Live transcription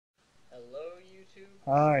YouTube.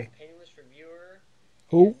 Hi. Painless reviewer.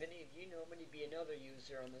 Who? And many of you know me to be another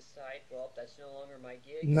user on this site. Well, that's no longer my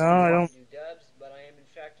gig. No, So I I don't. do dubs, but I am in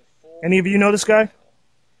fact a full. Any of you know this guy?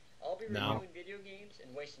 I'll be No. reviewing video games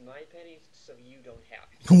and wasting my pennies so you don't have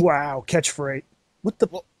to. Wow, catch freight. What the?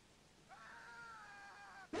 Well,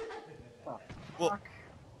 What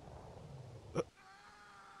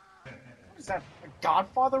is that, a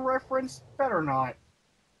Godfather reference? Better not.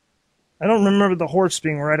 I don't remember the horse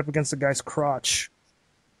being right up against the guy's crotch.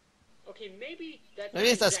 Okay, maybe that's Maybe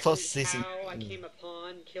not that's exactly close to season- how I came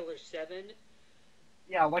upon Killer 7.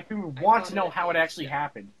 Yeah, like we would I want bought to know it how it at actually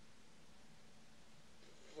happened.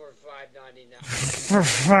 For $5.99. For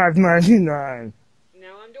 $5.99.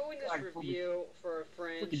 Now I'm doing this God, review for a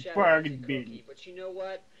friend, fucking shout out to bargain Cookie, bin. but you know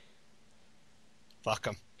what? fuck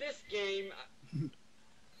him. This game,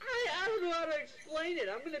 I don't know how to explain it.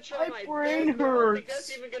 I'm gonna try My my brain best, but I don't think hurts.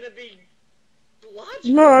 that's even gonna be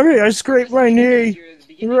logical. Mommy, I scraped my knee. The beginning of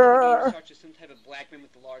the game Rah. starts with some type of black man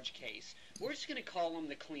with a large case. We're just gonna call him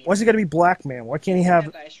the Cleaner. Why's he gotta be black man? Why can't he have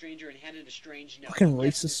Met by a stranger and handed a strange note. fucking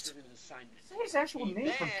Yes, this racist? is an assignment. Say his actual He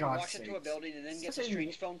name, for then God's walks sake. into a building and then gets a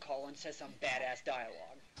strange phone call and says some badass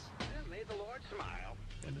dialogue. May the Lord smile.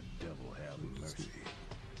 And the devil have mercy.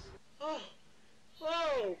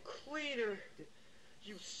 Oh, Cleaner.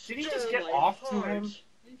 You Did he stole just get my off to heart. him?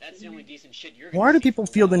 That's the only decent shit you're Why gonna do see people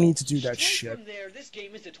for a feel the while. need to do that Straight shit? From there, this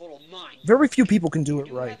game is a total mine. Very few people can do You it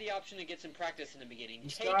do right. have the option to get some practice in the beginning.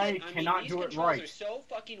 This Take guy it. I cannot mean, do these it controls right. are so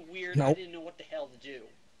fucking weird. Nope. I didn't know what the hell to do.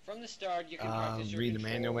 From the start, you can practice your read the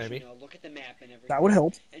manual, controls, maybe? you know, look at the map and everything. That would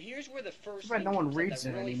help. And here's where the first Too bad thing no one comes up reads that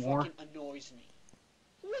it really anymore. fucking annoys me.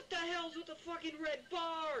 What the hell's with the fucking red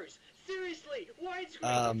bars? Seriously,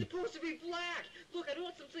 widescreen, it's supposed to be black. Look, I know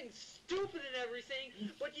it's something stupid and everything,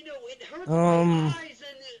 but you know, it hurts my eyes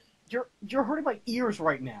and... You're hurting my ears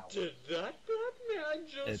right now. Did that Batman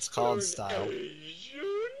just It's called turn style. Asian?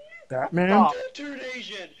 Batman? Stop. Did turn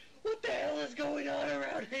Asian? What the hell is going on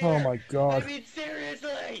around here? Oh my god. I mean,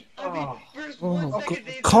 seriously. I mean, Oh. first Oh, 1 go- second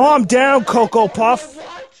these calm are- down, Cocoa Puff.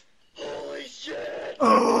 What? Holy shit.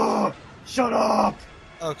 Ugh! Shut up!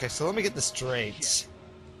 Okay, so let me get this straight.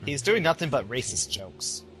 He's doing nothing but racist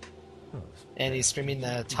jokes. And he's screaming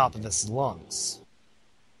the top of his lungs.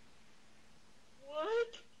 What?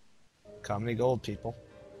 Comedy gold, people.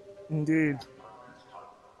 Indeed.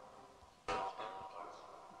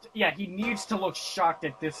 Yeah, he needs to look shocked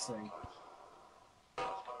at this thing.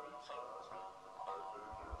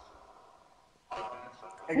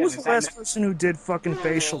 Who was the last person who did fucking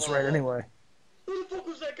facials right anyway? Who the fuck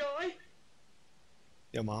was that guy?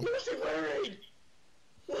 Yo, Mom. What is he wearing?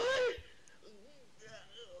 What?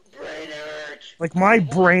 Brain hurt. Like my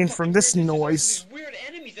brain from this There's noise. these weird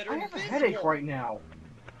enemies that are I have a invisible. headache right now.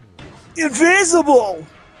 Invisible!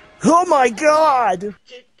 Oh my god! Did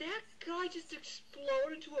that guy just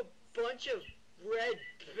explode into a bunch of red...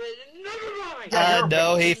 Never mind!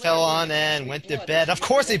 No, he fell on and went to bed. Of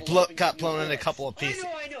course he got blown in a couple of pieces.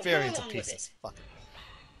 I know. Variants Go of along with pieces. Fuck.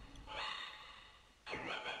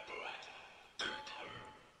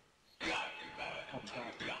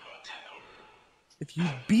 If you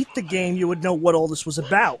beat the game, you would know what all this was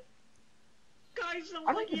about. Guys, sound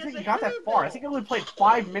I like don't he even has think a he got that far. I hairball. think I only played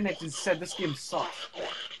 5 minutes and said this game sucks.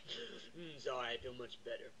 Sorry, I feel much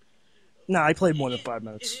better. Nah, I played more than 5 Is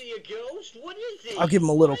minutes. he a ghost? What is he? I'll give him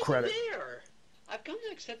a little Why is he credit. there? I've come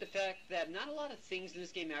to accept the fact that not a lot of things in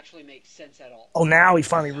this game actually make sense at all. Oh, now he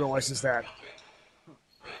finally realizes that.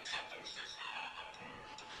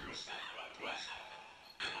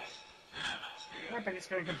 I bet he's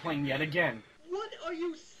gonna complain yet again. What are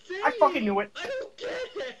you saying? I fucking knew it. I don't get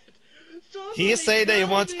it. He is saying that he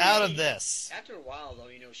wants Somebody out help of me. this. After a while, though,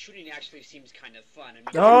 you know, shooting actually seems kind of fun. I mean,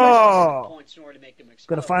 Oh. points in order to make them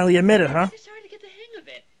explode. Gonna finally admit it, huh? I decided to get the hang of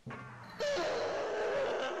it.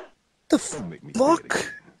 The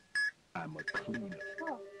fuck? I'm a cleaner.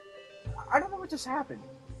 I don't know what just happened.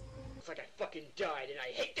 Looks like I fucking died, and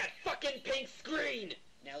I hate that fucking pink screen.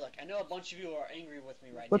 Now look, I know a bunch of you are angry with me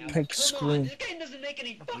right What now. but pink come screen? On, this game doesn't make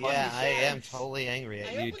any fucking Yeah, sense. I am totally angry I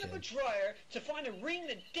at you, opened up a kid. dryer to find a ring in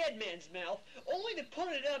the dead man's mouth, only to put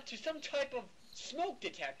it up to some type of smoke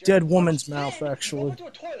detector. Dead woman's which mouth, then you actually. go into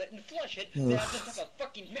a toilet and flush it. Then I just have a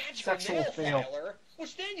fucking magical Sexual nail fail. filer,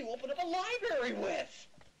 which then you open up a library with.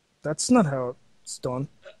 That's not how it's done.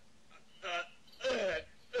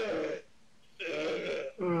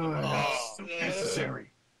 So necessary.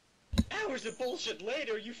 Hours of bullshit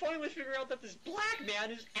later, you finally figure out that this black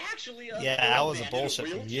man is actually a Yeah, that old was a man in bullshit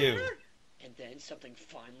from wheelchair? you. And then something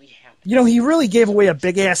finally happened. You know, he really gave away a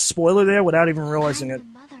big-ass spoiler there without even realizing it.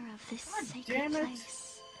 I'm the mother of this God sacred damn it.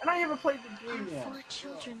 place. And I haven't played the Our game yet. 4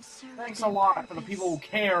 children served Thanks in a lot for the purpose. people who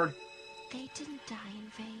cared. They didn't die in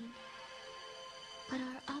vain. But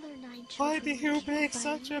our other 9 children Why do were you killed make by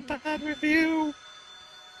such a you. bad review?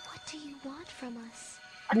 What do you want from us?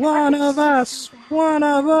 One of us! So bad One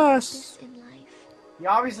of us! this in life. He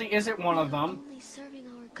obviously isn't one We of are them. only serving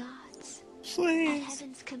our gods. At Please,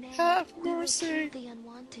 heaven's command, have we will mercy. kill the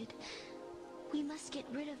unwanted. We must get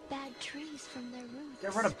rid of bad trees from their roots.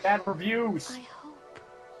 Get rid of bad reviews. I hope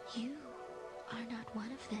you are not one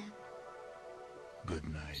of them. Good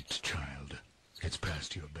night, child. It's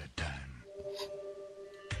past your bedtime.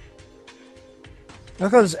 I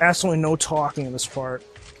thought there's absolutely no talking in this part.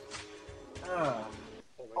 Yeah,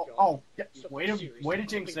 way to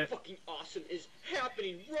jinx Something it. fucking awesome is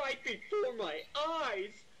happening right before my eyes.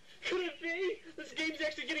 Could it be? This game's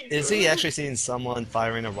actually getting Is good. he actually seeing someone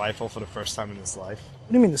firing a rifle for the first time in his life? What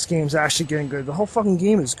do you mean this game's actually getting good? The whole fucking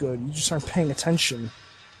game is good. You just aren't paying attention.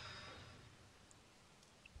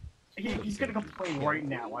 He's gonna complain right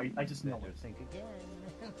now. I just know it.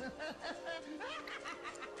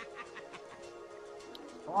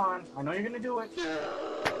 Come on, I know you're gonna do it.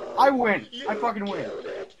 I win. I fucking win.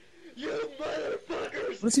 You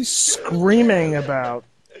motherfuckers! What is he screaming about?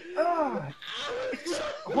 It's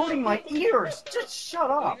hurting my ears. Just shut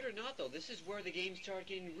up. Believe it or not, though, this is where the game started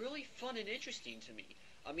getting really fun and interesting to me.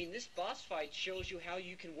 I mean, this boss fight shows you how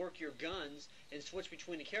you can work your guns and switch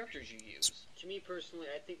between the characters you use. To me personally,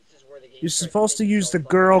 I think this is where the game. You're supposed to use the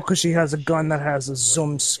girl because she has a gun that has a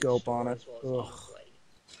zoom scope on it. Ugh.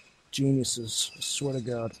 Geniuses. I swear to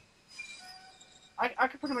God. I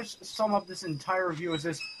could pretty much sum up this entire review as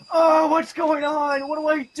this. Oh, what's going on? What do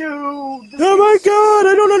I do? This Oh my God!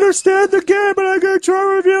 I don't understand the game, but I'm gonna try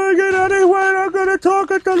reviewing it anyway. I'm gonna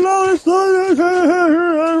talk at the lowest.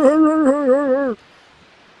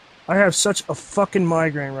 I have such a fucking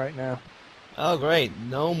migraine right now. Oh great,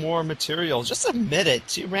 no more material. Just admit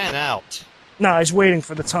it, you ran out. Nah, I was waiting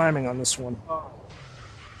for the timing on this one. Oh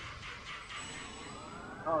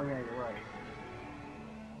yeah, you're right.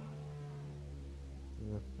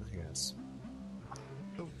 I guess.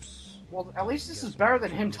 Oops. Well, at least this is better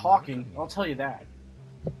than him talking. I'll tell you that.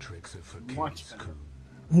 Tricks are for Much kids, better.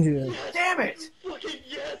 cool. Yeah. Damn it! Fucking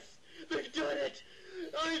yes! They've done it!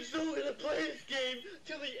 I'm so gonna play this game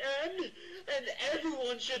till the end, and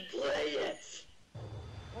everyone should play it!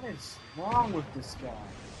 What is wrong with this guy?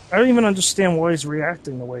 I don't even understand why he's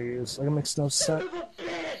reacting the way he is. Like, it makes no sense. Son of a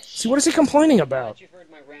bitch! See, what is he complaining about? You've heard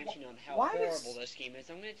my ranting on how Why horrible is- this game is.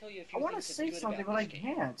 I'm gonna tell you a I few want to things that's say good something, about but I this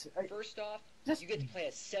game. can't. First off, Just- you get to play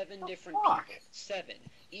as 7 The different fuck? people. 7.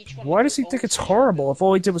 Each one Why with does he their think own it's special horrible ability. if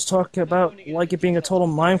all he did was talk I'm about, not going to like, get it being a into total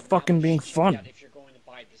details about it, mindfuck and being but you should check fun? out if you're going to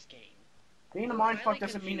buy this game. Being a What's mindfuck highly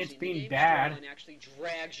doesn't mean it's confusing, being the game's bad. storyline actually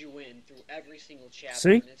drags you in through every single chapter,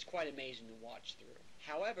 See? and it's quite amazing to watch through.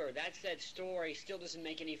 However, that said, story still doesn't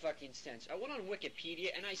make any fucking sense. I went on Wikipedia,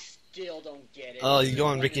 and I still don't get it. Oh, you go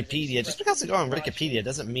on One is Wikipedia. Just because you go on Wikipedia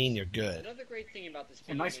doesn't mean you're good. Another great thing about this A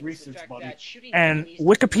video nice game is the research fact buddy. that shooting And enemies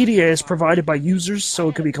Wikipedia does is not provided by hurt. users, so I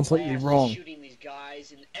it could be had a completely blast wrong. Shooting these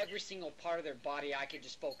guys, and every single part of their body I could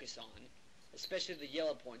just focus on, especially the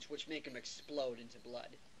yellow points, which make them explode into blood.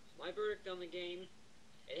 My verdict on the game: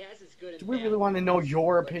 it has its good and Do we bad really want to know points,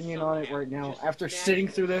 your but opinion on it somehow, right now, just after sitting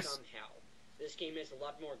through this? somehow, this game has a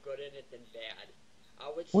lot more good in it than bad.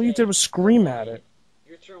 I would All you say did was scream at it.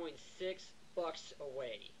 you're throwing $6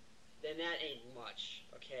 away. Then that ain't much,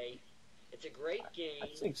 okay? It's a great game.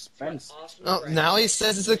 That's expensive. It's got awesome Oh, graphics, now he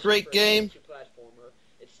says it's a great especially for a game? platformer.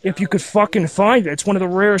 It's If you could stylish, fucking find it, it's one of the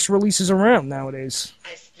rarest releases around nowadays.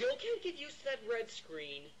 I still can't get used to that red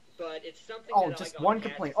screen, but it's something Oh, that just I one got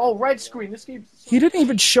complaint. past Oh, after red a screen. while. This game. He didn't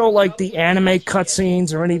even show, like, the anime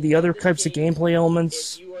cutscenes or any of the other types of gameplay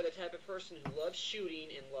elements. If you are the type of person who loves shooting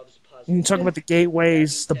and loves puzzles, You can talk about the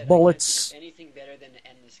gateways, the bullets. anything better than to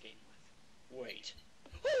end this game with. Wait.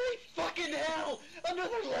 Holy fucking hell!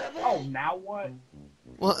 Another level! Oh, now what?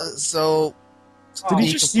 Well, so... Did he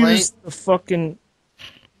Any just complaint? use the fucking...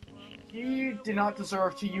 He did not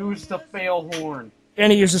deserve to use the fail horn.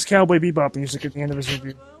 And he uses Cowboy Bebop music at the end of his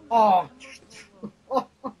review. Oh.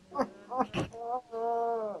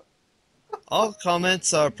 All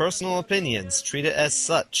comments are personal opinions. Treat it as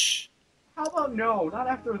such. How about no? Not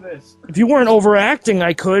after this. If you weren't overacting,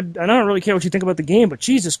 I could. I don't really care what you think about the game, but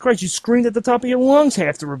Jesus Christ, you screamed at the top of your lungs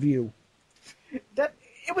half the review.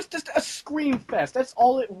 It was just a scream fest. That's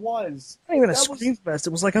all it was. Not even a That was- scream fest.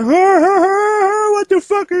 It was like a what the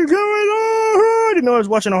fuck is going on? I didn't know I was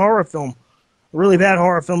watching a horror film. A really bad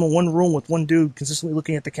horror film in one room with one dude consistently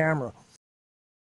looking at the camera.